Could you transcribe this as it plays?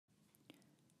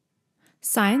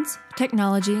Science,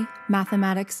 technology,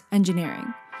 mathematics,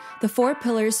 engineering. The four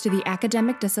pillars to the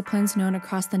academic disciplines known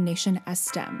across the nation as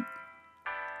STEM.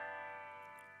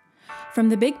 From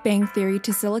the Big Bang Theory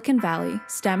to Silicon Valley,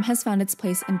 STEM has found its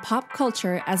place in pop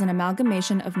culture as an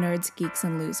amalgamation of nerds, geeks,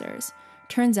 and losers.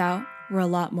 Turns out, we're a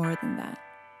lot more than that.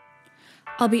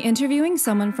 I'll be interviewing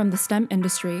someone from the STEM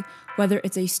industry, whether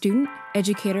it's a student,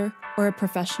 educator, or a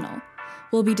professional.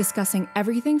 We'll be discussing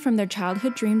everything from their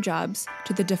childhood dream jobs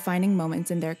to the defining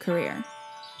moments in their career.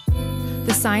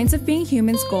 The Science of Being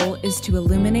Human's goal is to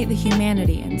illuminate the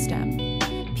humanity in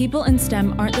STEM. People in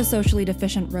STEM aren't the socially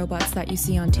deficient robots that you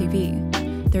see on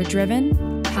TV. They're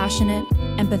driven, passionate,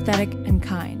 empathetic, and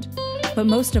kind. But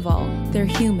most of all, they're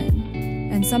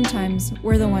human. And sometimes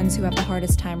we're the ones who have the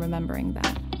hardest time remembering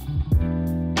that.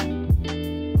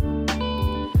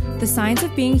 The Science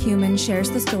of Being Human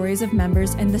shares the stories of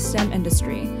members in the STEM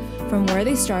industry, from where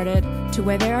they started to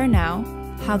where they are now,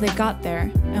 how they got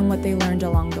there, and what they learned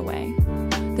along the way.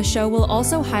 The show will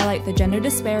also highlight the gender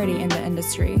disparity in the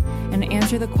industry and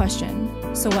answer the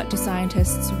question, so what do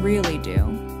scientists really do?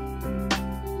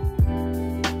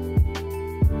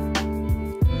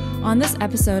 On this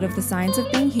episode of The Science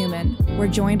of Being Human, we're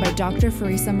joined by Dr.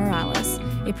 Farisa Morales,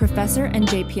 a professor and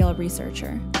JPL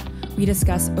researcher. We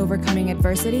discuss overcoming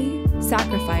adversity,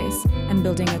 sacrifice, and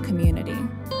building a community.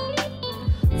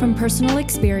 From personal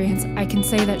experience, I can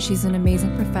say that she's an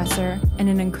amazing professor and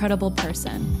an incredible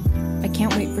person. I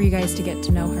can't wait for you guys to get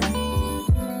to know her.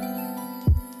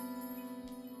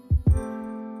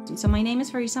 So my name is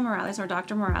Farisa Morales, or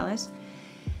Dr. Morales.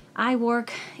 I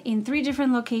work in 3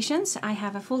 different locations. I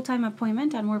have a full-time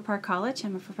appointment at Moore Park College.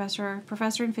 I'm a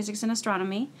professor in physics and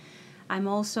astronomy. I'm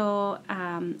also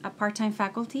a part-time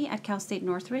faculty at Cal State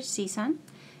Northridge, CSUN,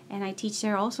 and I teach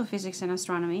there also physics and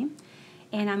astronomy.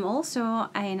 And I'm also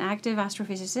an active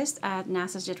astrophysicist at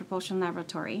NASA's Jet Propulsion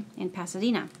Laboratory in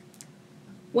Pasadena.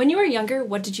 When you were younger,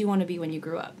 what did you want to be when you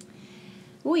grew up?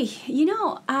 When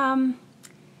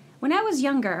I was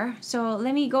younger, so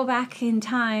let me go back in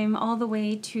time all the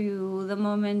way to the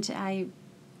moment I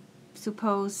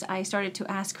suppose I started to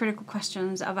ask critical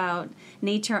questions about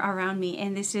nature around me.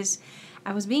 And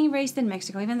I was being raised in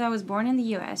Mexico. Even though I was born in the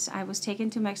U.S., I was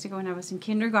taken to Mexico when I was in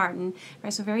kindergarten,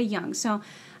 right? So very young. So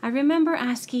I remember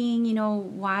asking,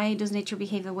 why does nature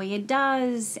behave the way it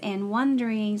does, and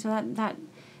wondering. So that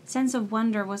sense of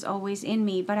wonder was always in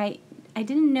me, but I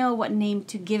didn't know what name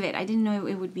to give it. I didn't know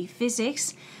it would be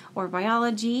physics or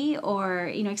biology or,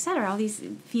 etc. All these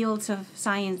fields of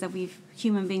science that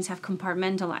human beings have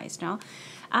compartmentalized, no?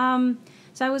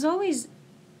 So I was always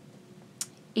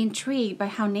intrigued by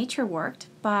how nature worked,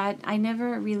 but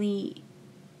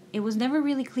it was never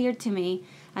really clear to me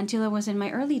until I was in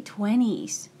my early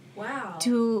 20s. Wow.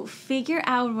 To figure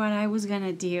out what I was going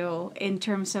to do in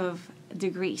terms of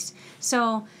degrees.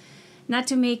 So, not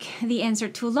to make the answer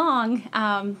too long,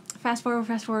 fast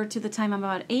forward to the time I'm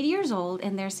about 8 years old,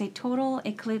 and there's a total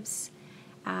eclipse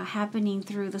happening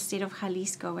through the state of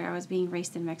Jalisco, where I was being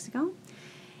raised in Mexico.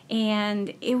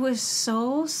 And it was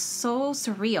so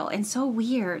surreal and so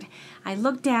weird. I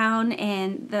looked down,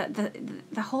 and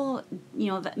the whole,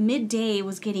 the midday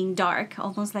was getting dark,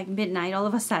 almost like midnight all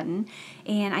of a sudden.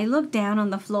 And I looked down on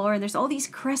the floor, and there's all these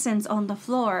crescents on the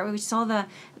floor, which saw the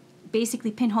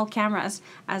basically pinhole cameras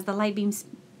as the light beams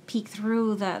peek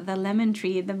through the lemon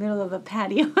tree in the middle of the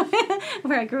patio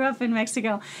where I grew up in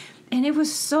Mexico. And it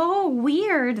was so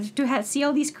weird to see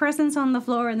all these crescents on the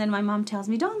floor, and then my mom tells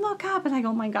me, don't look up, and I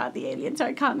go, oh my God, the aliens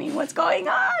are coming, what's going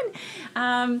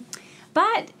on?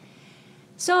 But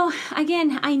so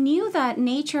again, I knew that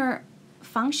nature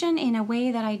functioned in a way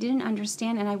that I didn't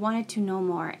understand, and I wanted to know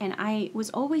more. And I was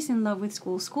always in love with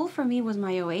school. School for me was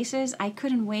my oasis. I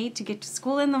couldn't wait to get to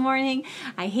school in the morning.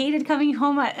 I hated coming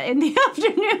home in the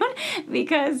afternoon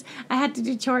because I had to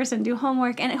do chores and do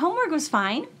homework, and homework was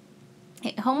fine.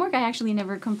 Homework I actually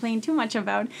never complained too much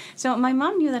about. So my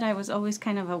mom knew that I was always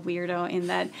kind of a weirdo, in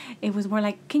that it was more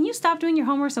like, can you stop doing your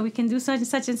homework so we can do such and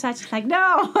such and such? Like,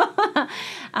 no!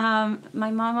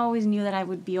 My mom always knew that I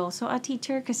would be also a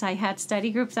teacher, because I had study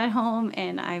groups at home,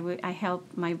 and I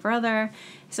helped my brother.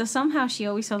 So somehow she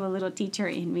always saw the little teacher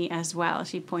in me as well.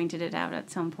 She pointed it out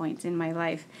at some points in my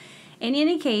life. In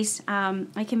any case,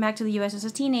 I came back to the U.S. as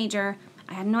a teenager.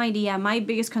 I had no idea. My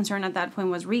biggest concern at that point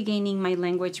was regaining my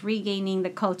language, regaining the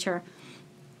culture,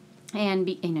 and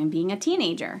being a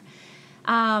teenager.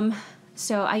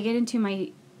 So I get into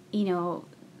my,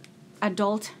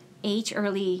 adult age,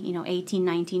 early, 18,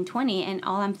 19, 20, and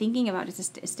all I'm thinking about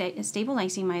is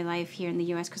stabilizing my life here in the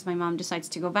U.S. because my mom decides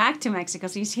to go back to Mexico.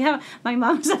 So you see how my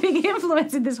mom's a big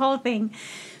influence in this whole thing.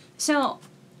 So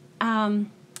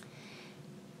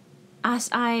as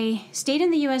I stayed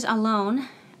in the U.S. alone,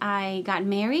 I got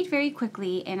married very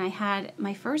quickly, and I had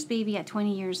my first baby at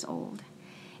 20 years old.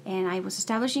 And I was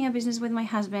establishing a business with my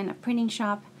husband, a printing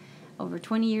shop, over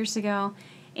 20 years ago.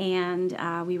 And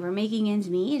we were making ends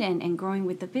meet and growing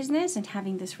with the business and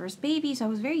having this first baby. So I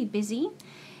was very busy.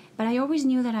 But I always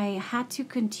knew that I had to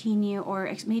continue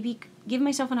or maybe give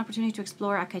myself an opportunity to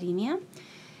explore academia.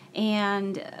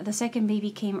 And the second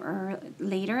baby came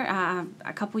later,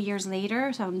 a couple years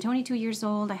later. So I'm 22 years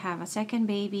old. I have a second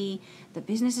baby. The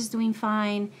business is doing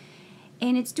fine.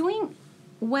 And it's doing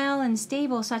well and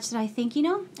stable such that I think,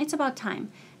 it's about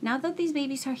time. Now that these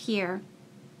babies are here,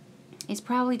 it's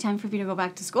probably time for me to go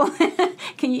back to school.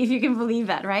 If you can believe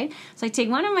that, right? So I take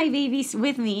one of my babies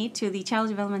with me to the Child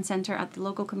Development Center at the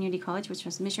local community college, which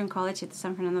was Mission College at the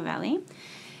San Fernando Valley.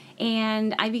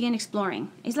 And I began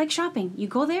exploring. It's like shopping. You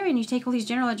go there and you take all these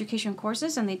general education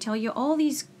courses, and they tell you all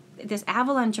this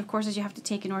avalanche of courses you have to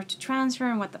take in order to transfer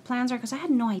and what the plans are, because I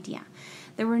had no idea.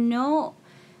 There were no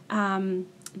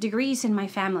degrees in my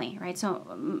family, right?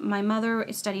 So my mother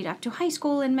studied up to high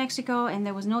school in Mexico, and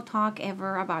there was no talk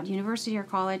ever about university or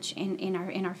college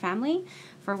in our family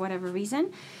for whatever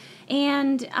reason.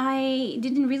 And I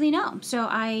didn't really know. So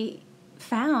I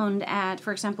found at,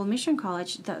 for example, Mission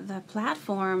College, the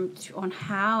platform on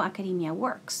how academia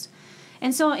works.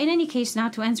 And so in any case, now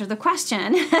to answer the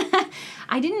question,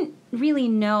 I didn't really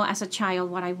know as a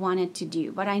child what I wanted to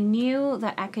do, but I knew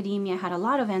that academia had a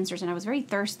lot of answers, and I was very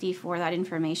thirsty for that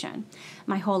information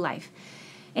my whole life.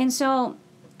 And so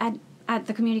at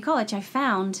the community college, I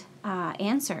found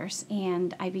answers,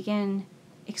 and I began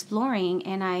exploring,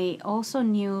 and I also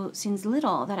knew since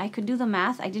little that I could do the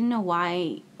math. I didn't know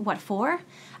what for.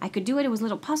 I could do it. It was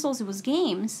little puzzles. It was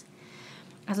games.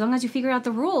 As long as you figure out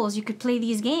the rules, you could play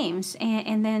these games.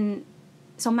 And then,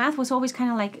 so math was always kind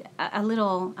of like a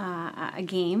little a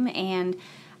game. And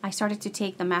I started to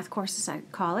take the math courses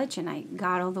at college, and I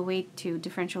got all the way to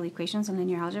differential equations and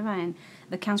linear algebra. And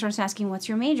the counselor was asking, "What's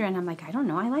your major?" And I'm like, "I don't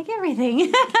know. I like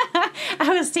everything." I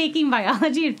was taking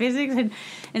biology and physics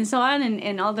and so on,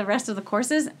 and all the rest of the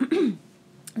courses.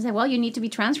 I said, "Well, you need to be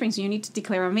transferring, so you need to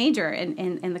declare a major."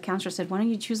 And the counselor said, "Why don't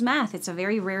you choose math? It's a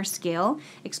very rare skill,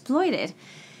 exploited."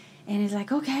 And it's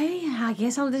like, okay, I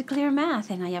guess I'll declare math.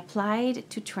 And I applied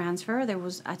to transfer. There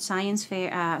was a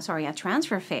a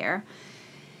transfer fair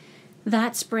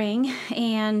that spring,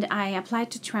 and I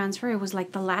applied to transfer. It was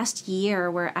like the last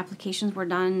year where applications were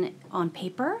done on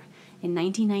paper in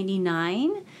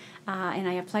 1999. And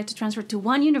I applied to transfer to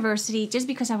one university just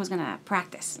because I was going to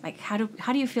practice. Like, how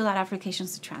do you fill out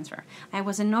applications to transfer? I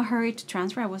was in no hurry to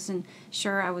transfer. I wasn't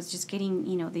sure. I was just getting,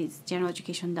 the general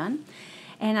education done.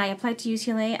 And I applied to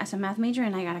UCLA as a math major,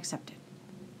 and I got accepted.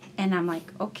 And I'm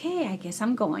like, okay, I guess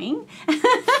I'm going.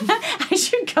 I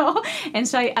should go. And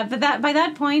so by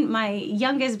that point, my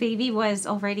youngest baby was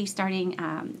already starting,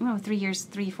 3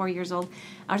 years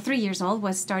old,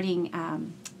 was starting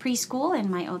preschool, and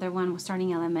my other one was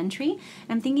starting elementary.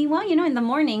 I'm thinking, well, in the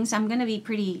mornings, I'm going to be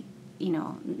pretty,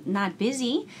 not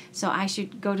busy, so I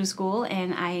should go to school.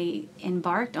 And I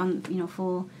embarked on,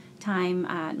 full-time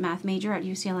math major at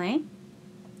UCLA,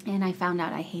 and I found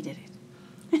out I hated it.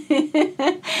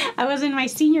 I was in my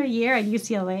senior year at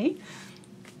UCLA,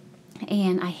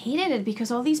 and I hated it because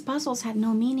all these puzzles had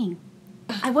no meaning.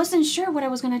 I wasn't sure what I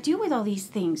was going to do with all these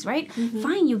things, right? Mm-hmm.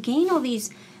 Fine, you gain all these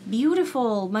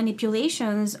beautiful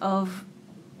manipulations of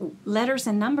letters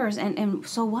and numbers, and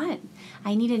so what?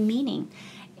 I needed meaning.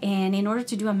 And in order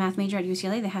to do a math major at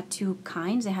UCLA, they had two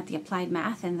kinds. They had the applied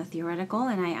math and the theoretical,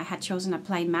 and I had chosen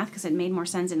applied math because it made more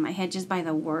sense in my head just by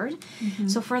the word. Mm-hmm.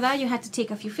 So for that, you had to take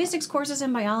a few physics courses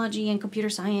and biology and computer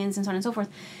science and so on and so forth.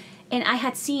 And I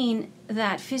had seen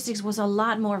that physics was a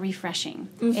lot more refreshing.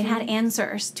 Mm-hmm. It had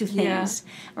answers to things,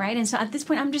 right? And so at this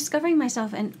point, I'm discovering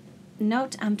myself, and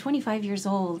note, I'm 25 years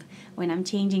old when I'm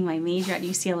changing my major at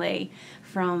UCLA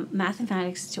from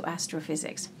mathematics to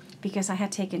astrophysics. Because I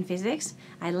had taken physics,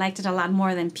 I liked it a lot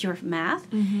more than pure math.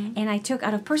 Mm-hmm. And I took,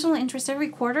 out of personal interest, every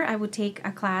quarter, I would take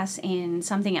a class in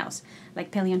something else, like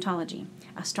paleontology,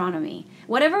 astronomy,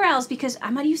 whatever else, because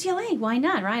I'm at UCLA. Why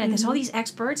not, right? Mm-hmm. There's all these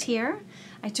experts here.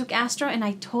 I took astro, and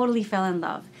I totally fell in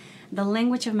love. The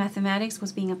language of mathematics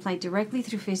was being applied directly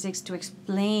through physics to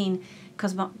explain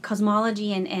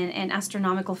cosmology and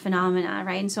astronomical phenomena,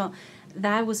 right? And so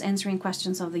that was answering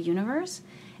questions of the universe.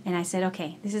 And I said,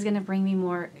 okay, this is going to bring me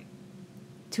more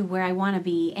to where I want to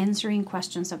be, answering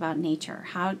questions about nature.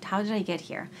 How did I get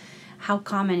here? How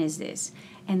common is this?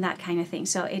 And that kind of thing.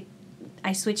 So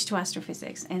I switched to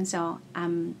astrophysics. And so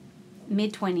I'm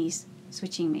mid-20s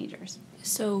switching majors.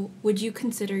 So would you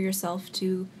consider yourself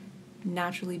to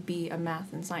naturally be a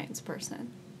math and science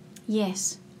person?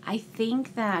 Yes. I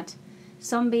think that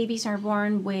some babies are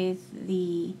born with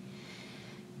the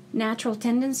natural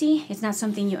tendency. It's not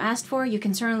something you asked for. You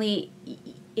can certainly,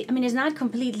 I mean, it's not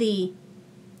completely,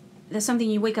 that's something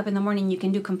you wake up in the morning you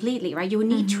can do completely, right? You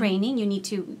need training. You need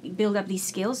to build up these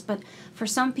skills. But for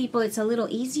some people, it's a little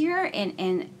easier.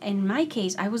 And in my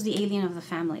case, I was the alien of the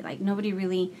family. Like, nobody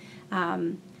really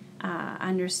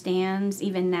understands,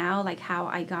 even now, like how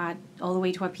I got all the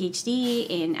way to a Ph.D.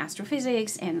 in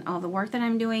astrophysics and all the work that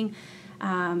I'm doing.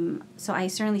 So I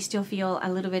certainly still feel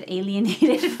a little bit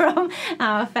alienated from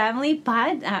family,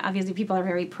 but obviously people are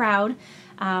very proud.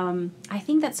 I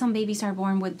think that some babies are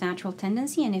born with natural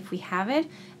tendency, and if we have it,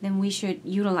 then we should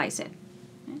utilize it.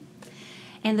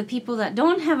 And the people that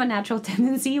don't have a natural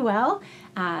tendency, well,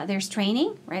 there's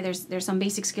training, right? There's some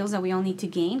basic skills that we all need to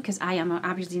gain, because I am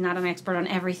obviously not an expert on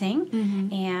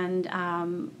everything,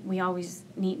 and we always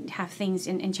need to have things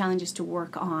and challenges to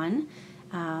work on.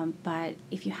 But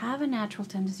if you have a natural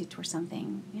tendency towards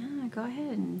something, yeah, go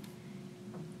ahead and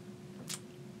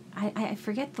I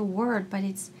forget the word, but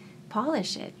it's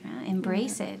polish it,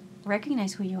 embrace it,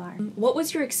 recognize who you are. What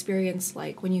was your experience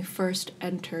like when you first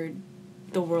entered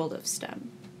the world of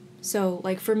STEM? So,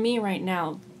 like, for me right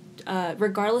now,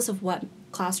 regardless of what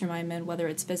classroom I'm in, whether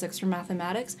it's physics or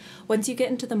mathematics, once you get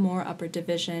into the more upper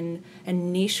division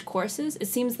and niche courses, it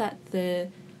seems that the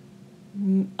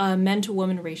men to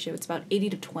woman ratio, it's about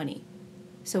 80 to 20.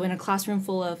 So in a classroom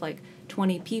full of like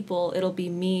 20 people, it'll be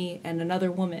me and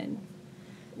another woman.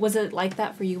 Was it like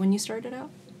that for you when you started out?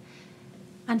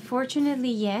 Unfortunately,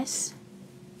 yes.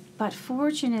 But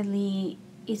fortunately,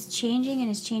 it's changing, and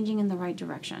it's changing in the right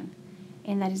direction.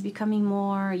 And that is becoming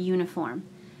more uniform.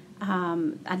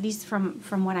 At least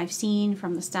from what I've seen,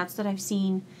 from the stats that I've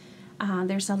seen,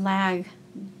 there's a lag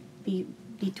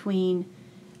between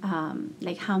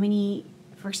like how many,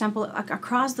 for example,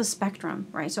 across the spectrum,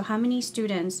 right? So how many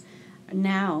students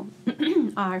now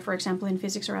are, for example, in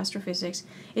physics or astrophysics?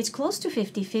 It's close to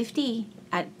 50-50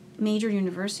 at major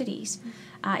universities.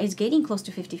 It's getting close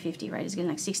to 50-50, right? It's getting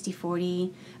like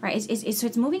 60-40, right? So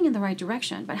it's moving in the right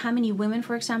direction. But how many women,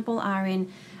 for example, are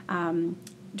in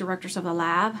directors of the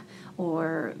lab,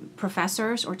 or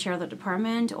professors, or chair of the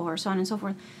department, or so on and so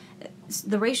forth?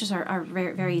 The ratios are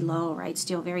very, very low, right?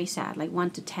 Still very sad, like 1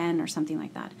 to 10 or something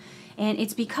like that. And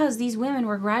it's because these women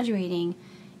were graduating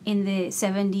in the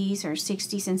 70s or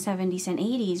 60s and 70s and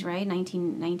 80s, right?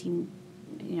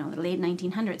 The late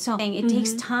 1900s. So it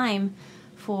takes time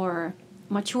for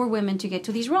mature women to get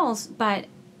to these roles. But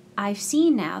I've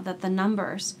seen now that the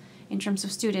numbers in terms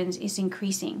of students is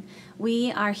increasing.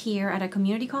 We are here at a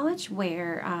community college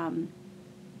where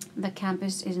the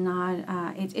campus is not,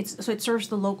 it serves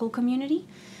the local community.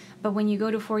 But when you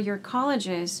go to four-year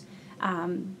colleges,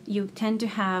 you tend to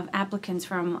have applicants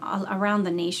from around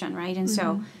the nation, right? And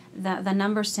so the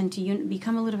numbers tend to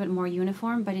become a little bit more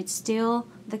uniform, but it's still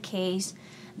the case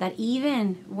that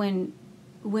even when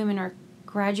women are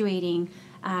graduating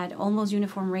at almost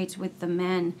uniform rates with the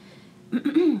men,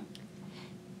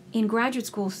 in graduate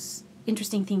schools,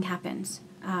 interesting things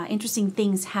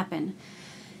happen.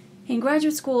 In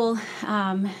graduate school,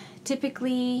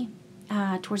 typically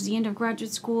towards the end of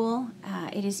graduate school,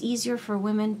 it is easier for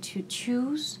women to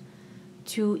choose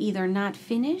to either not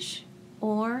finish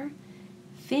or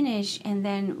finish, and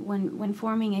then when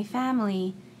forming a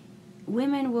family,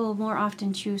 women will more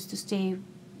often choose to stay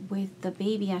with the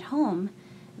baby at home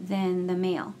than the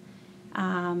male.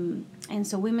 And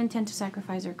so women tend to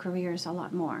sacrifice their careers a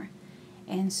lot more.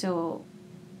 And so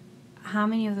how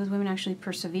many of those women actually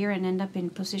persevere and end up in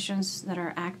positions that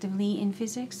are actively in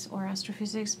physics or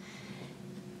astrophysics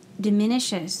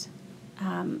diminishes.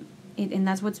 And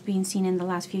that's what's been seen in the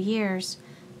last few years,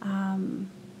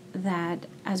 that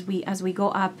as we go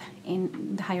up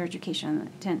in the higher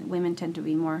education, women tend to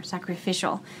be more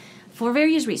sacrificial for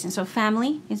various reasons. So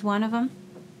family is one of them.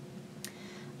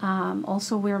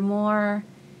 Also, we're more,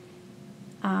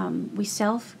 we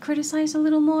self-criticize a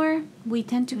little more. We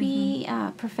tend to be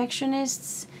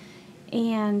perfectionists,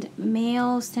 and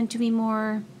males tend to be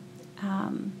more,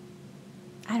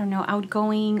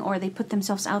 outgoing, or they put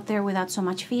themselves out there without so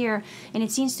much fear. And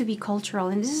it seems to be cultural.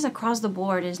 And this is across the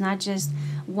board. It's not just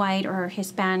white or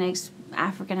Hispanics,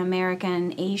 African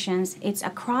American, Asians. It's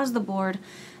across the board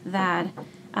that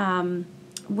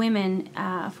women,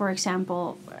 for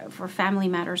example, for family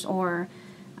matters, or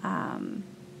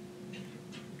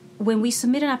when we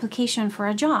submit an application for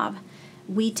a job,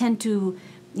 we tend to,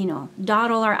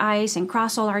 dot all our I's and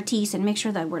cross all our T's and make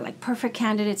sure that we're like perfect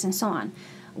candidates and so on.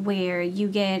 Where you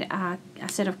get a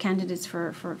set of candidates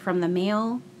from the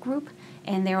male group,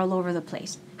 and they're all over the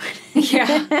place.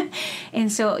 Yeah.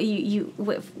 And so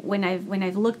when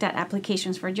I've looked at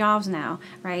applications for jobs now,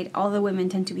 right, all the women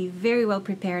tend to be very well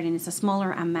prepared, and it's a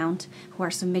smaller amount who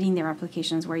are submitting their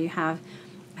applications, where you have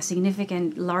a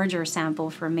significant larger sample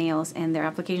for males, and their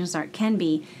applications can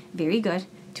be very good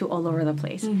to all over the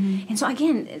place. And so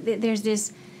again, there's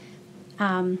this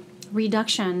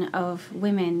reduction of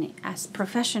women as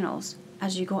professionals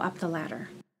as you go up the ladder.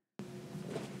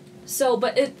 So,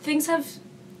 but things have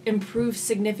improved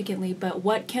significantly, but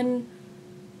what can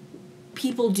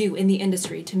people do in the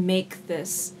industry to make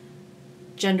this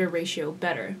gender ratio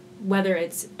better, whether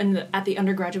it's at the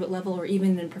undergraduate level or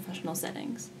even in professional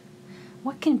settings?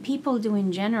 What can people do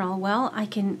in general? Well, I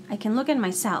can look at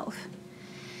myself,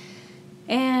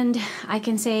 and I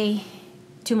can say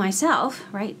to myself,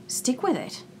 right, stick with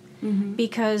it.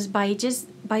 Because by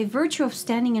virtue of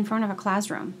standing in front of a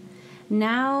classroom,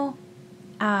 now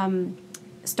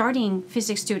starting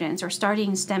physics students or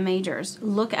starting STEM majors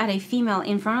look at a female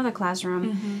in front of the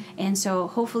classroom, and so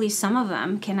hopefully some of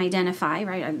them can identify,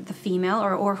 right, the female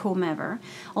or whomever.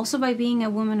 Also by being a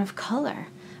woman of color,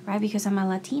 right, because I'm a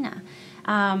Latina.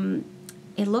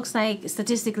 It looks like,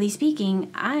 statistically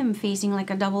speaking, I'm facing like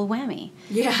a double whammy.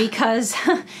 Yeah. Because,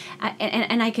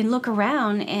 and I can look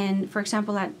around, and for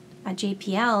example, at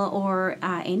JPL or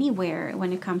anywhere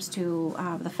when it comes to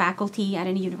the faculty at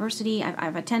any university,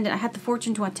 I had the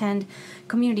fortune to attend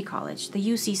community college, the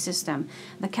UC system,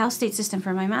 the Cal State system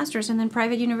for my master's, and then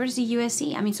private university,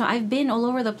 USC. I mean, so I've been all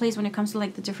over the place when it comes to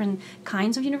like the different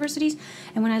kinds of universities.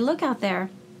 And when I look out there,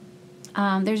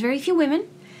 there's very few women,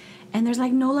 and there's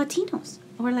like no Latinos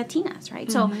or Latinas,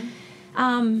 right? So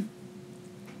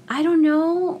I don't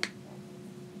know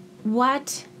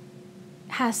what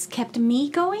has kept me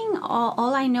going.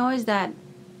 All I know is that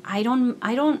I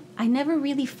never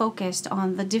really focused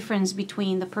on the difference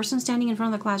between the person standing in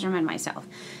front of the classroom and myself.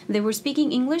 They were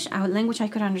speaking English, a language I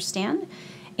could understand,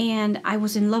 and I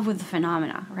was in love with the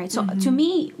phenomena, right? So to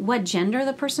me, what gender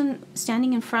the person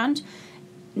standing in front,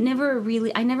 I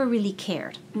never really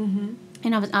cared.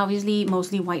 And I was obviously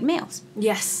mostly white males.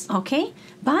 Yes. Okay?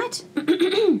 But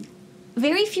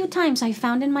very few times I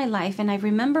found in my life, and I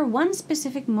remember one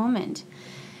specific moment,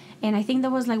 and I think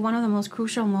that was like one of the most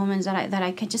crucial moments that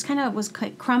I just kind of was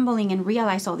crumbling and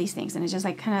realized all these things, and it just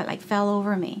like kind of like fell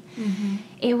over me.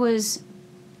 It was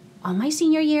on my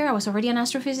senior year. I was already an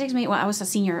astrophysics major. Well, I was a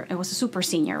senior. It was a super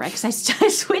senior, right? Because I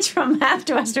switched from math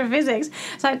to astrophysics,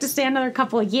 so I had to stay another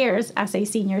couple of years as a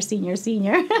senior.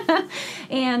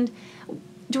 And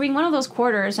during one of those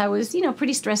quarters, I was,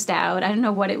 pretty stressed out. I don't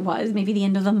know what it was, maybe the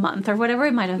end of the month or whatever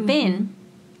it might have been.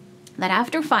 That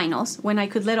after finals, when I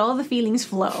could let all the feelings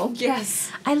flow, yes,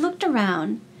 I looked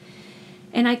around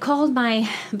and I called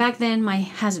back then my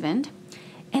husband,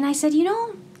 and I said,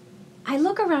 I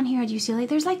look around here at UCLA,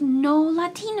 there's like no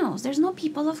Latinos. There's no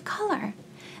people of color.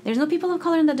 There's no people of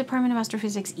color in the Department of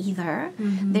Astrophysics either.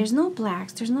 There's no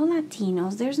blacks. There's no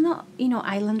Latinos. There's no,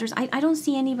 islanders. I don't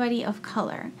see anybody of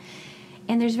color.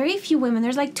 And there's very few women.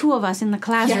 There's like 2 of us in the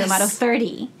classroom out of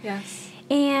 30. Yes.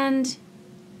 And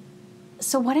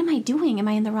so what am I doing? Am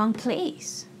I in the wrong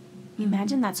place?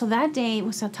 Imagine that. So that day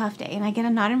was a tough day. And I get a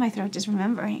knot in my throat just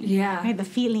remembering. Yeah. Right, the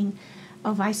feeling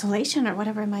of isolation or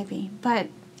whatever it might be. But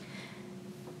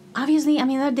obviously,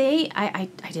 that day I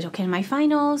did okay in my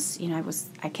finals.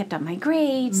 I kept up my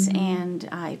grades and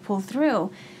I pulled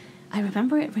through. I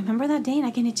remember that day, and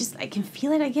again, I can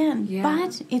feel it again. Yeah.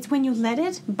 But it's when you let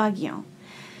it bug you.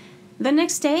 The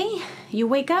next day, you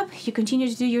wake up, you continue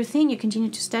to do your thing, you continue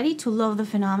to study, to love the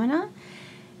phenomena.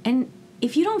 And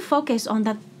if you don't focus on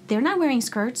that, they're not wearing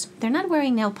skirts, they're not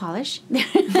wearing nail polish.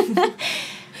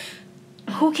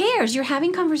 Who cares? You're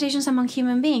having conversations among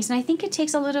human beings. And I think it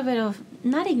takes a little bit of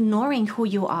not ignoring who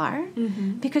you are,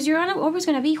 because you're always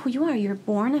going to be who you are. You're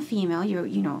born a female,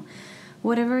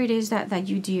 whatever it is that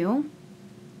you do.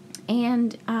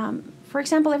 And, for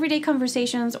example, everyday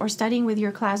conversations or studying with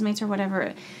your classmates or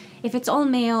whatever, if it's all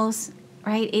males,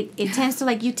 right, it tends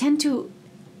to, you tend to...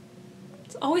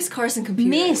 It's always cars and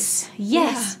computers. Miss.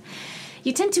 Yes. Yeah.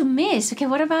 You tend to miss. Okay,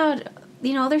 what about,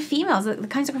 other females? The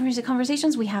kinds of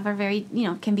conversations we have are very,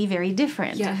 can be very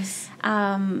different. Yes.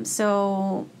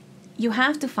 So you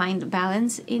have to find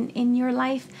balance in your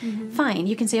life. Fine.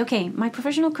 You can say, okay, my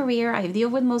professional career, I deal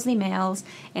with mostly males,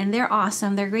 and they're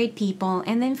awesome, they're great people,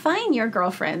 and then find your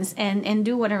girlfriends and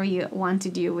do whatever you want to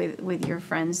do with your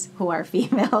friends who are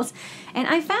females. And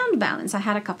I found balance. I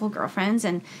had a couple girlfriends,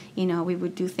 and, we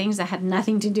would do things that had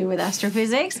nothing to do with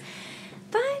astrophysics,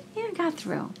 but, got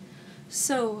through.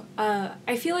 So,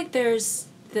 I feel like there's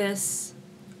this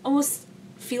almost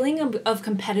feeling of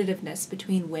competitiveness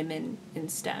between women in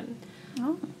STEM.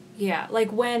 Oh. Yeah,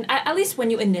 like when, at least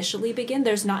when you initially begin,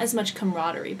 there's not as much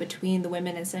camaraderie between the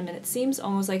women in STEM, and it seems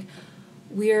almost like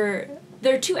there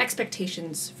are two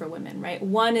expectations for women, right?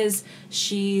 One is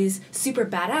she's super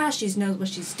badass, she knows what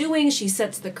she's doing, she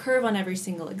sets the curve on every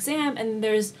single exam, and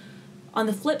there's, on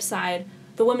the flip side,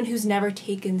 the woman who's never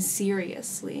taken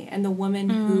seriously, and the woman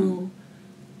who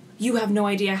you have no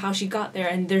idea how she got there,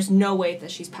 and there's no way that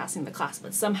she's passing the class,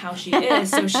 but somehow she is,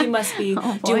 so she must be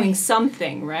doing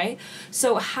something, right?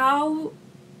 So how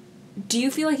do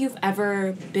you feel like you've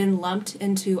ever been lumped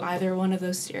into either one of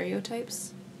those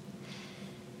stereotypes?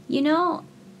 You know,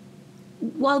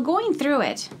 while going through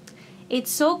it, it's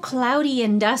so cloudy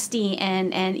and dusty,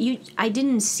 and I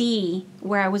didn't see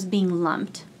where I was being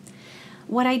lumped.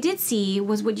 What I did see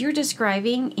was what you're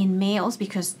describing in males,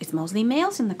 because it's mostly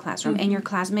males in the classroom, and your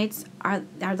classmates are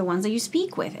the ones that you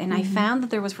speak with. And I found that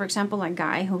there was, for example, a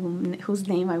guy whose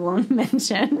name I won't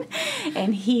mention,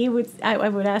 and I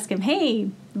would ask him, "Hey,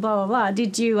 blah blah blah,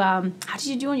 did you how did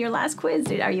you do on your last quiz?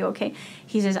 Are you okay?"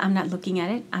 He says, "I'm not looking at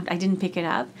it. I didn't pick it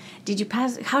up. Did you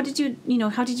pass? How did you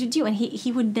do?" And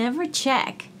he would never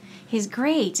check his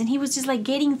grades, and he was just like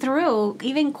getting through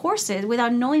even courses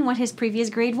without knowing what his previous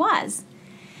grade was.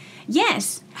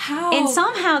 Yes. How? And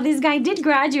somehow this guy did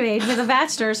graduate with a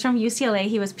bachelor's from UCLA.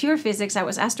 He was pure physics. I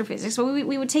was astrophysics. So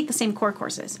we would take the same core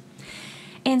courses.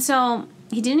 And so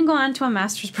he didn't go on to a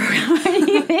master's program or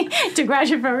anything, to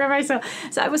graduate program, right? So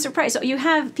I was surprised. So you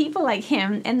have people like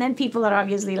him, and then people that are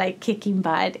obviously like kicking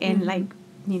butt and like,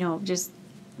 just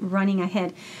running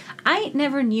ahead. I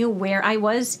never knew where I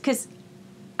was, because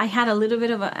I had a little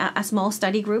bit of a small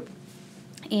study group.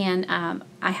 And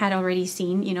I had already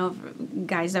seen,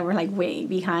 guys that were like way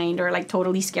behind or like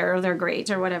totally scared of their grades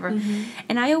or whatever.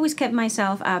 And I always kept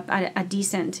myself up at a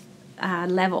decent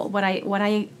level, what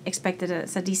I expected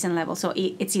as a decent level. So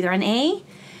it's either an A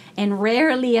and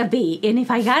rarely a B. And if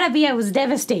I got a B, I was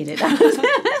devastated.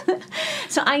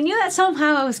 So I knew that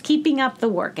somehow I was keeping up the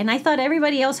work. And I thought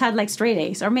everybody else had like straight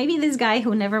A's. Or maybe this guy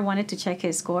who never wanted to check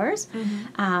his scores.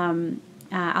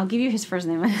 I'll give you his first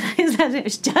name. His last name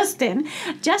is Justin.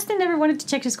 Justin never wanted to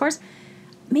check his scores.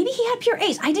 Maybe he had pure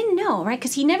A's. I didn't know, right?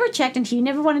 Because he never checked and he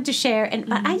never wanted to share. And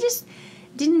but I just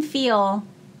didn't feel.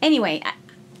 Anyway,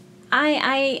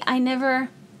 I never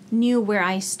knew where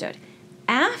I stood.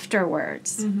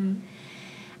 Afterwards,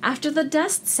 after the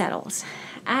dust settles,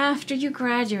 after you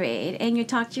graduate and you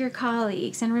talk to your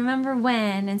colleagues and remember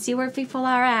when and see where people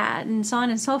are at and so on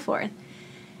and so forth,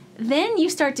 then you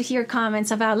start to hear comments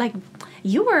about like,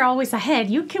 you were always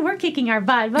ahead. We're kicking our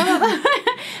butt. Blah, blah, blah.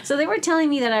 So they were telling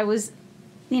me that I was,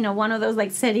 one of those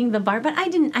like setting the bar. But I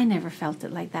never felt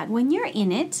it like that. When you're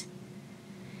in it,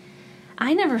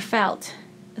 I never felt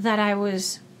that I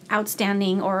was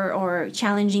outstanding or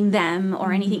challenging them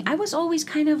or anything. I was always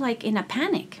kind of like in a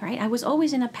panic, right? I was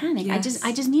always in a panic. Yes.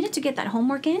 I just needed to get that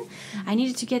homework in. I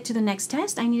needed to get to the next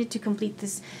test. I needed to complete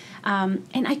this.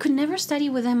 And I could never study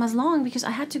with them as long because I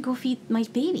had to go feed my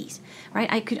babies,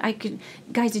 right? I could,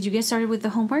 guys, did you get started with the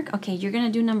homework? Okay, you're going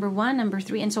to do number 1, number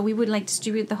 3. And so we would like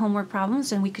distribute the homework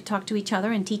problems and we could talk to each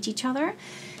other and teach each other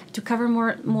to cover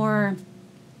more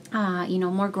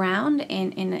ground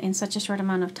in such a short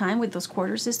amount of time with those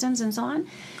quarter systems and so on.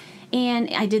 And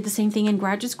I did the same thing in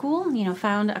graduate school,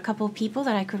 found a couple of people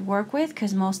that I could work with because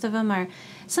some of them are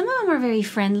very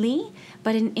friendly,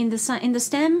 but in the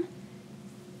STEM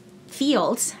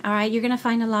fields, all right, you're going to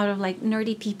find a lot of like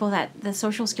nerdy people that the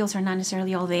social skills are not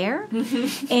necessarily all there.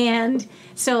 And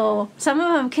so some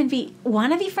of them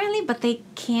want to be friendly, but they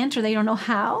can't or they don't know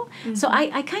how. So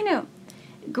I kind of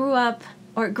grew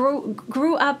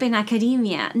up in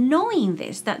academia knowing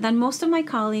this, that most of my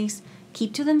colleagues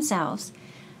keep to themselves.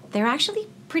 They're actually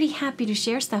pretty happy to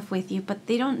share stuff with you, but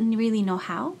they don't really know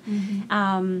how.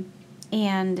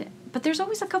 But there's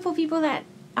always a couple of people that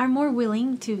are more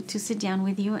willing to sit down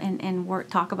with you and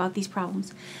talk about these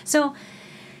problems. So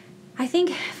I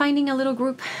think finding a little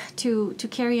group to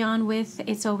carry on with,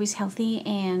 it's always healthy,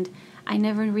 and I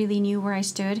never really knew where I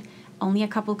stood. Only a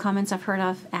couple comments I've heard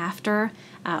of after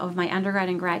of my undergrad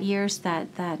and grad years that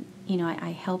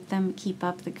I helped them keep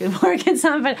up the good work and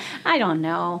so on, but I don't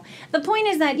know. The point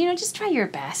is that, just try your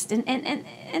best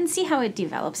and see how it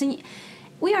develops. And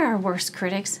we are our worst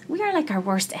critics. We are like our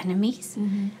worst enemies.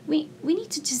 We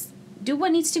need to just do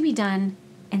what needs to be done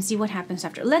and see what happens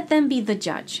after. Let them be the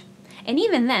judge. And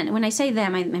even then, when I say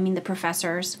them, I mean the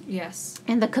professors. Yes.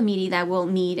 And the committee that will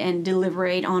meet and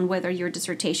deliberate on whether your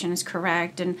dissertation is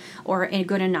correct or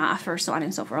good enough or so on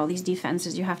and so forth. All these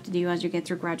defenses you have to do as you get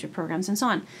through graduate programs and so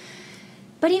on.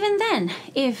 But even then,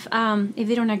 if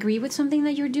they don't agree with something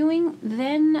that you're doing,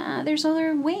 then there's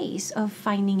other ways of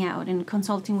finding out and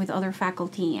consulting with other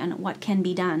faculty and what can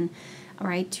be done,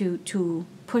 right, to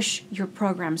push your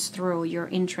programs through your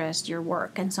interest, your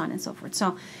work, and so on and so forth.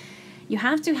 So you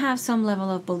have to have some level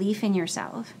of belief in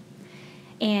yourself.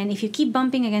 And if you keep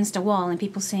bumping against a wall and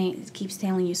people keeps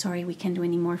telling you, sorry, we can't do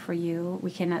any more for you,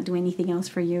 we cannot do anything else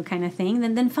for you kind of thing,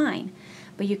 then fine.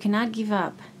 But you cannot give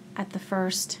up at the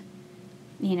first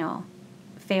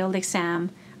failed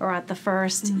exam, or at the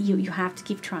first, you have to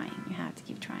keep trying. You have to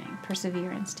keep trying.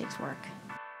 Perseverance takes work.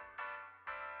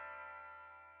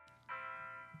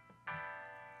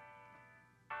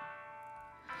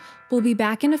 We'll be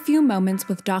back in a few moments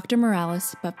with Dr.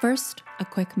 Morales, but first, a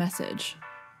quick message.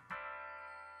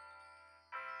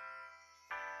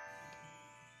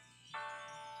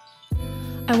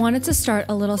 I wanted to start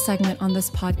a little segment on this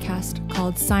podcast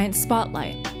called Science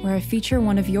Spotlight, where I feature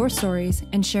one of your stories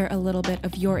and share a little bit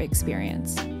of your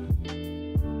experience.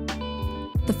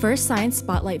 The first Science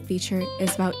Spotlight feature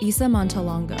is about Isa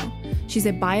Montalongo. She's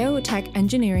a biotech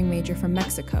engineering major from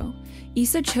Mexico.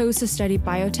 Isa chose to study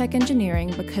biotech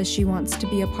engineering because she wants to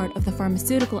be a part of the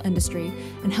pharmaceutical industry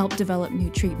and help develop new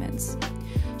treatments.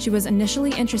 She was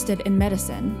initially interested in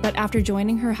medicine, but after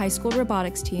joining her high school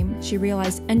robotics team, she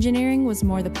realized engineering was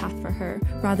more the path for her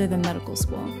rather than medical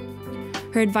school.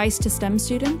 Her advice to STEM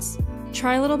students?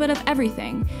 Try a little bit of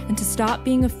everything and to stop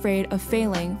being afraid of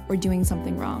failing or doing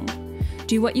something wrong.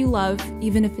 Do what you love,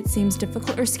 even if it seems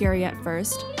difficult or scary at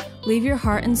first. Leave your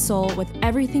heart and soul with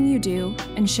everything you do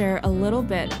and share a little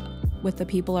bit with the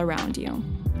people around you.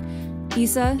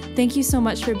 Isa, thank you so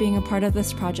much for being a part of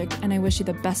this project, and I wish you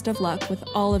the best of luck with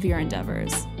all of your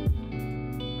endeavors.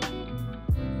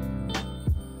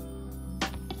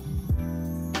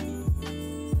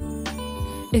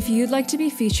 If you'd like to be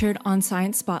featured on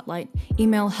Science Spotlight,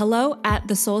 email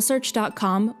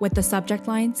hello@thesoulsearch.com with the subject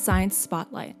line Science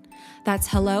Spotlight. That's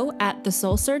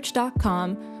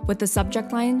hello@thesoulsearch.com with the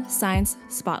subject line Science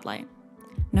Spotlight.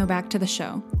 Now back to the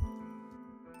show.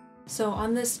 So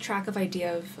on this track of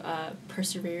idea of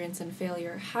perseverance and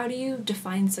failure, how do you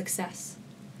define success?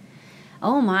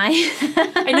 Oh my.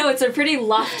 I know, it's a pretty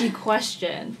lofty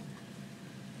question.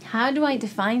 How do I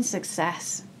define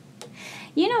success?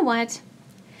 You know what?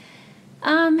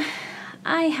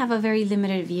 I have a very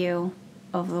limited view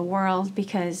of the world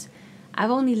because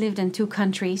I've only lived in 2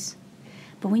 countries.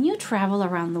 But when you travel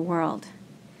around the world,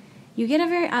 you get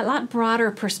a lot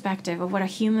broader perspective of what a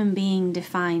human being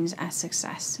defines as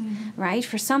success, right?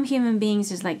 For some human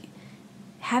beings, it's like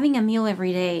having a meal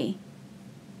every day,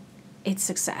 it's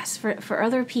success. For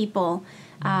other people,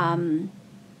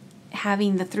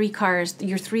 having the 3 cars,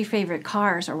 your 3 favorite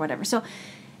cars or whatever. So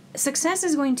success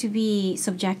is going to be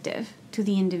subjective to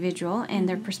the individual and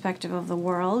their perspective of the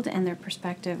world and their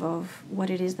perspective of what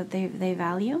it is that they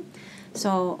value.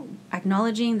 So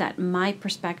acknowledging that my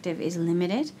perspective is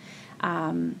limited.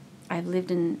 I've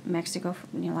lived in Mexico,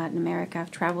 Latin America.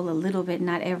 I've traveled a little bit,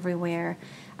 not everywhere.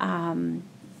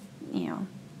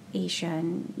 Asia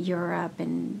and Europe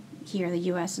and here the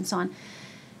U.S. and so on.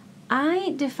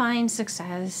 I define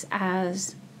success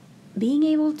as being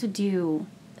able to do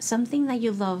something that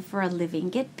you love for a living,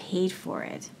 get paid for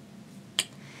it,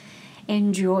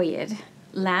 enjoy it,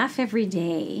 laugh every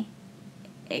day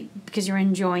because you're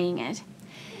enjoying it,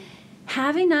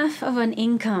 have enough of an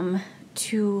income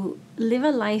to live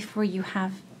a life where you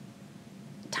have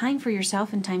time for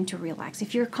yourself and time to relax.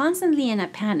 If you're constantly in a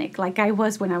panic, like I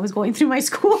was when I was going through my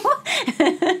school,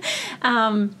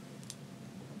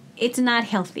 it's not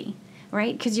healthy,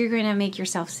 right? Because you're going to make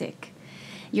yourself sick.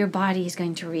 Your body is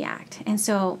going to react. And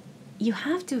so you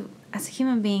have to, as a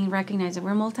human being, recognize that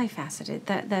we're multifaceted,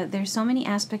 that there's so many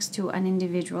aspects to an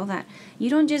individual that you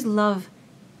don't just love,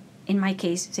 in my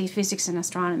case, say physics and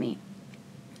astronomy.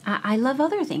 I love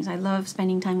other things. I love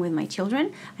spending time with my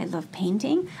children. I love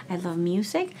painting. I love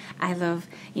music. I love,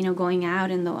 going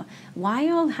out in the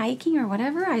wild, hiking or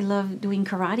whatever. I love doing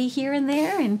karate here and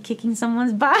there and kicking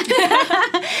someone's butt.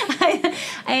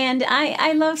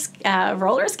 I love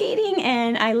roller skating,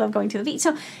 and I love going to the beach.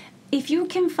 So if you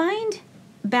can find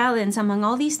balance among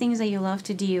all these things that you love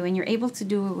to do, and you're able to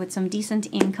do it with some decent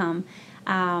income,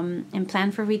 and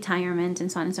plan for retirement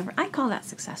and so on and so forth, I call that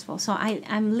successful. So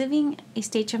I'm living a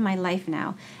stage of my life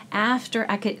now after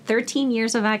 13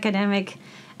 years of academic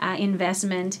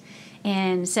investment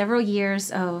and several years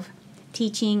of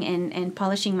teaching and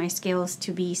polishing my skills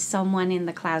to be someone in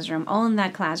the classroom, own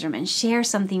that classroom, and share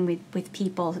something with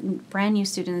people, brand new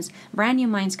students, brand new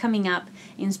minds coming up,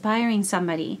 inspiring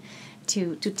somebody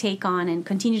to take on and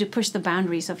continue to push the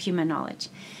boundaries of human knowledge.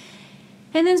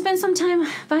 And then spend some time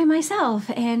by myself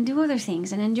and do other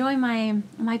things and enjoy my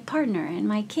partner and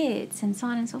my kids and so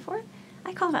on and so forth.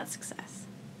 I call that success.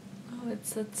 Oh,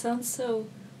 that sounds so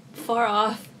far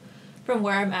off from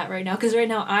where I'm at right now. Because right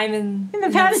now I'm in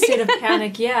that state of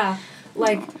panic. Yeah.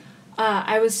 Like,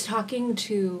 I was talking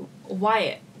to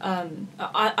Wyatt,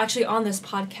 actually on this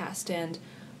podcast, and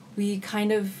we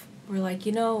kind of were like,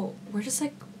 we're just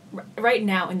like, right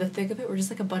now in the thick of it, we're just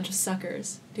like a bunch of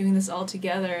suckers doing this all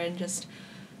together and just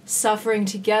suffering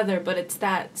together, but it's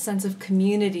that sense of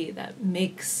community that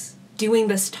makes doing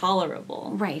this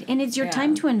tolerable. Right, and it's your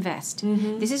time to invest.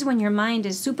 Mm-hmm. This is when your mind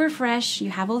is super fresh, you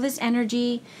have all this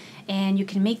energy, and you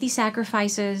can make these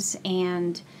sacrifices,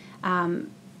 and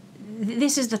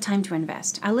this is the time to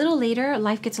invest. A little later,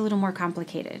 life gets a little more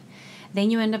complicated. Then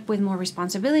you end up with more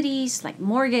responsibilities, like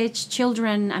mortgage,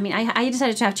 children. I mean, I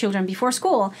decided to have children before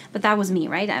school, but that was me,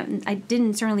 right? I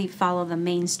didn't certainly follow the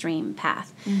mainstream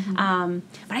path. Mm-hmm.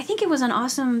 But I think it was an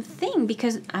awesome thing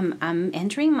because I'm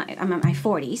entering my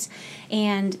 40s,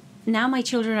 and now my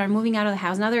children are moving out of the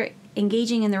house. Now they're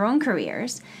engaging in their own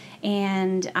careers,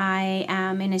 and I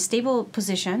am in a stable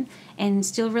position and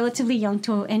still relatively young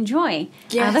to enjoy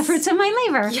the fruits of my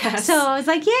labor. Yes. So it's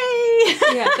like,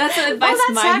 yay! Yeah, that's the advice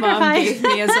my mom gave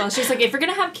me as well. She's like, if you're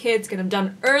going to have kids, get them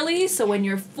done early, so when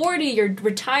you're 40, you're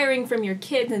retiring from your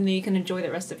kids, and then you can enjoy the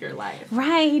rest of your life.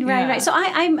 Right. So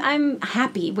I'm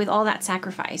happy with all that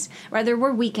sacrifice. Right, there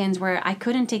were weekends where I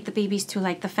couldn't take the babies to,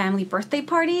 like, the family birthday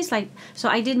parties. So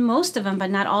I did most of them, but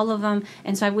not all of them,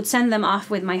 and so I would send them off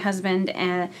with my husband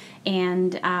and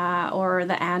or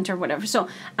the aunt or whatever. So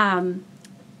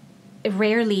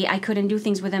rarely I couldn't do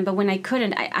things with them, but when I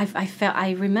couldn't,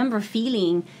 I remember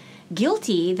feeling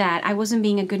guilty that I wasn't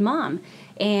being a good mom.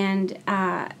 And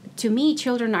to me,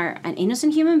 children are an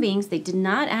innocent human beings. They did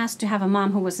not ask to have a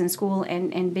mom who was in school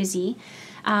and busy.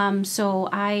 So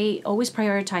I always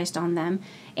prioritized on them.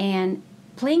 And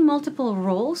playing multiple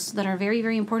roles that are very,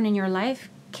 very important in your life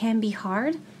can be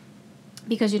hard,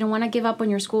 because you don't want to give up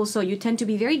on your school, so you tend to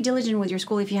be very diligent with your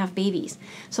school if you have babies.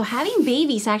 So having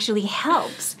babies actually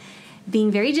helps.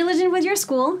 Being very diligent with your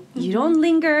school, you don't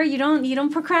linger, you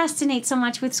don't procrastinate so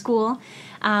much with school,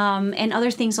 and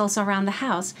other things also around the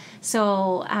house.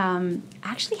 So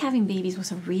actually having babies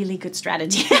was a really good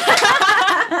strategy.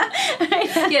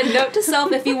 Yeah, note to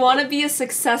self, if you want to be a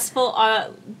successful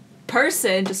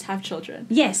person, just have children.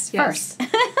 Yes. First.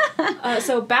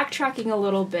 So backtracking a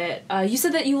little bit, you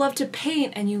said that you love to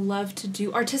paint and you love to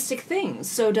do artistic things.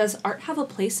 So does art have a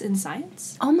place in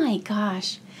science? Oh my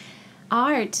gosh.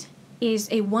 Art is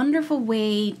a wonderful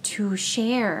way to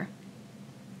share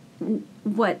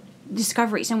what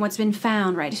discoveries and what's been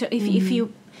found, right? So if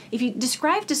you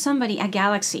describe to somebody a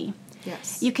galaxy,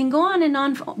 yes, you can go on and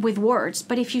on with words,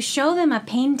 but if you show them a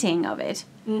painting of it,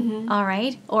 all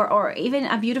right, or even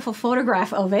a beautiful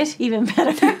photograph of it, even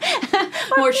better,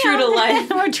 more true to life.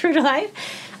 More true to life.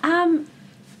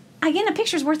 Again, a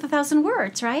picture's worth 1,000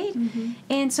 words, right? Mm-hmm.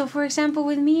 And so, for example,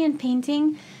 with me and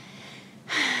painting,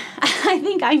 I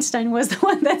think Einstein was the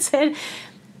one that said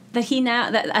that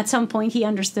that at some point he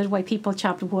understood why people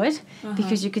chopped wood,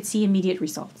 because you could see immediate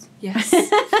results. Yes.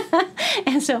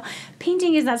 And so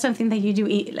painting is not something that you do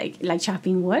like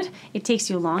chopping wood. It takes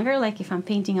you longer. Like if I'm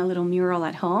painting a little mural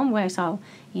at home, where I'll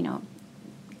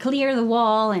clear the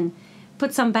wall and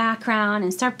put some background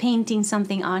and start painting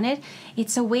something on it.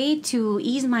 It's a way to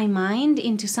ease my mind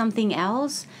into something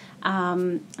else.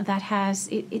 That has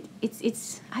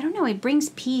it's I don't know, it brings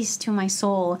peace to my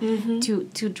soul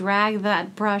to drag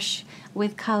that brush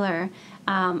with color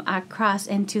across,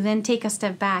 and to then take a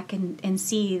step back and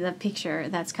see the picture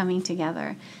that's coming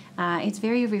together. It's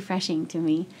very refreshing to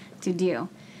me to do.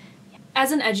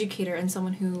 As an educator and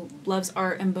someone who loves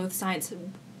art and both science,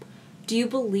 do you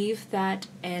believe that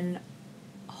an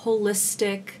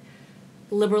holistic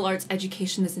liberal arts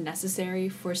education is necessary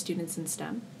for students in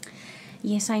STEM?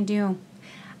 Yes, I do.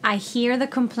 I hear the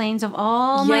complaints of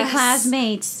all my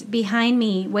classmates behind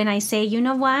me when I say, you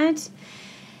know what?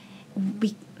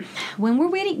 When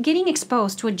we're getting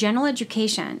exposed to a general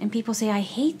education and people say, I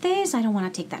hate this, I don't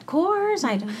want to take that course,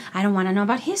 I don't want to know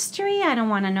about history, I don't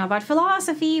want to know about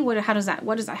philosophy, what does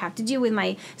that have to do with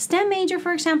my STEM major,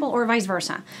 for example, or vice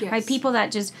versa? Yes. Right? People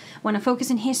that just want to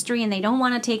focus in history and they don't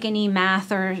want to take any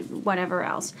math or whatever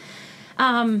else.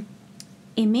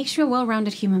 It makes you a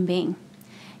well-rounded human being.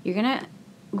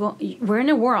 We're in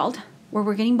a world where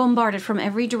we're getting bombarded from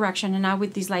every direction, and now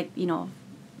with these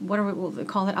what will they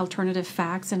call it, alternative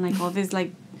facts, and all this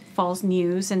false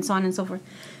news and so on and so forth.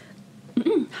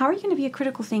 How are you going to be a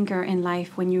critical thinker in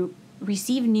life when you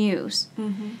receive news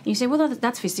and you say, well,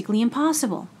 that's physically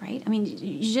impossible, right? I mean,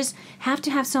 you just have to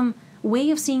have some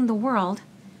way of seeing the world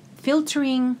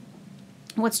filtering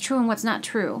what's true and what's not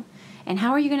true. And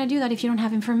how are you going to do that if you don't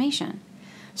have information?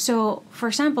 So, for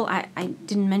example, I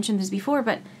didn't mention this before,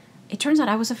 but it turns out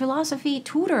I was a philosophy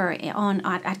tutor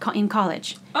in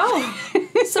college. Oh,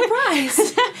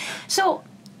 surprise! So,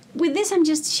 with this, I'm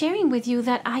just sharing with you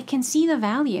that I can see the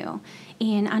value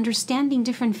in understanding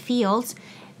different fields,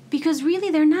 because really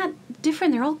they're not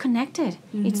different. They're all connected.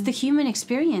 Mm-hmm. It's the human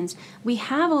experience. We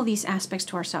have all these aspects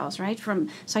to ourselves, right? From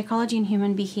psychology and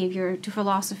human behavior to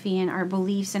philosophy and our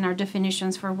beliefs and our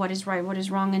definitions for what is right, what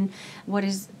is wrong, and what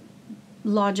is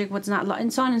logic, what's not,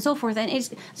 and so on and so forth.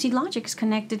 And logic is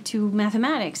connected to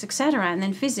mathematics, etc., and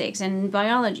then physics and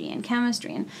biology and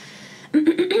chemistry and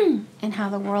and how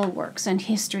the world works. And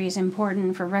history is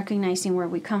important for recognizing where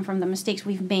we come from, the mistakes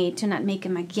we've made to not make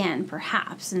them again,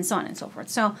 perhaps, and so on and so forth.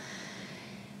 So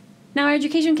now our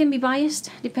education can be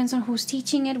biased, depends on who's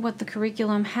teaching it, what the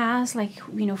curriculum has, like,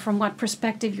 from what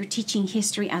perspective you're teaching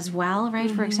history as well, right,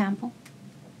 mm-hmm. for example.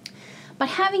 But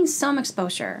having some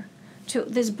exposure to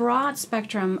this broad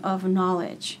spectrum of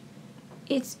knowledge,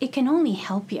 it can only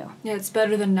help you. Yeah, it's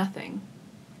better than nothing.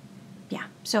 Yeah,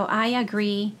 so I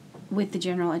agree with the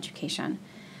general education.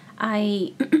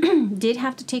 I did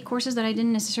have to take courses that I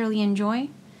didn't necessarily enjoy,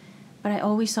 but I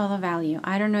always saw the value.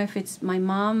 I don't know if it's my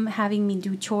mom having me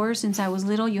do chores since I was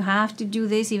little. You have to do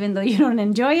this even though you don't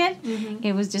enjoy it. Mm-hmm.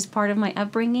 It was just part of my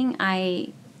upbringing.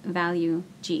 I value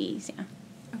GEs, yeah.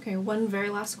 Okay, one very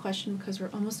last question because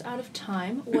we're almost out of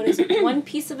time. What is one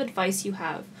piece of advice you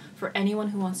have for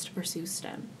anyone who wants to pursue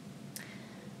STEM?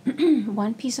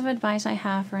 One piece of advice I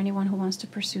have for anyone who wants to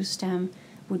pursue STEM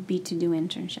would be to do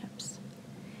internships.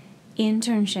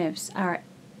 Internships are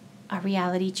a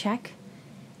reality check,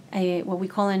 what we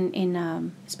call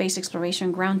in space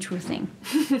exploration ground truthing,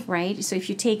 right? So if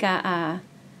you take a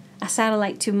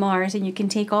satellite to Mars and you can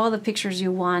take all the pictures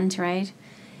you want, right?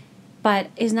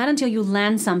 But it's not until you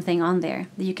land something on there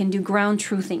that you can do ground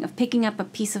truthing of picking up a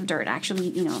piece of dirt,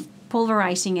 actually,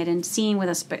 pulverizing it and seeing with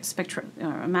a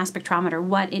mass spectrometer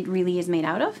what it really is made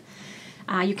out of.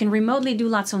 You can remotely do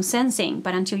lots of sensing,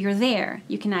 but until you're there,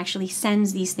 you can actually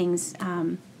sense these things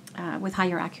with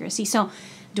higher accuracy. So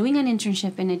doing an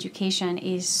internship in education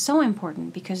is so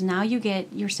important because now you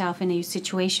get yourself in a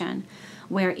situation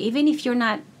where even if you're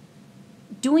not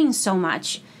doing so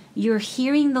much, you're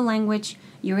hearing the language,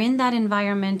 you're in that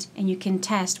environment, and you can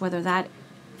test whether that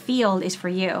field is for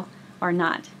you or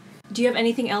not. Do you have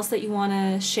anything else that you want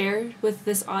to share with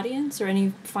this audience or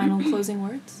any final closing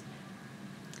words?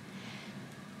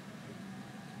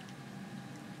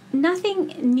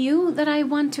 Nothing new that I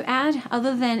want to add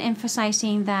other than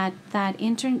emphasizing that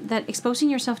exposing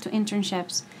yourself to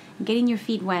internships, getting your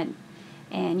feet wet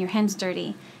and your hands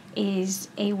dirty is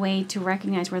a way to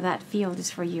recognize where that field is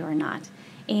for you or not.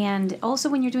 And also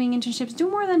when you're doing internships, do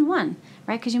more than one,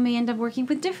 right? Because you may end up working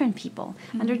with different people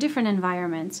under different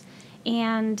environments.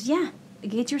 And yeah,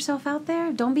 get yourself out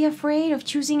there. Don't be afraid of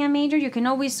choosing a major. You can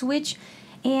always switch.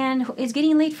 And it's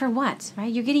getting late for what,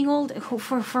 right? You're getting old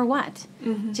for what?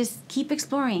 Mm-hmm. Just keep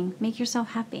exploring. Make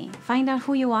yourself happy. Find out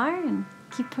who you are and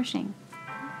keep pushing.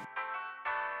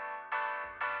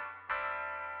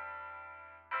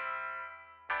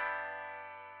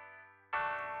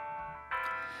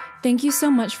 Thank you so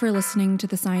much for listening to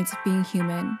The Science of Being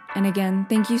Human. And again,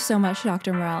 thank you so much,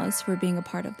 Dr. Morales, for being a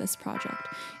part of this project.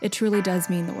 It truly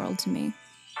does mean the world to me.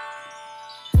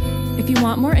 If you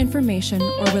want more information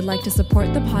or would like to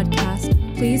support the podcast,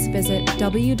 please visit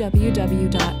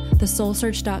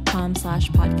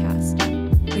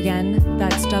www.thesoulsearch.com/podcast. Again,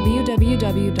 that's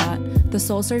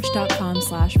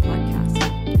www.thesoulsearch.com/podcast.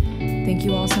 Thank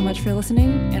you all so much for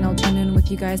listening, and I'll tune in with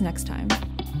you guys next time.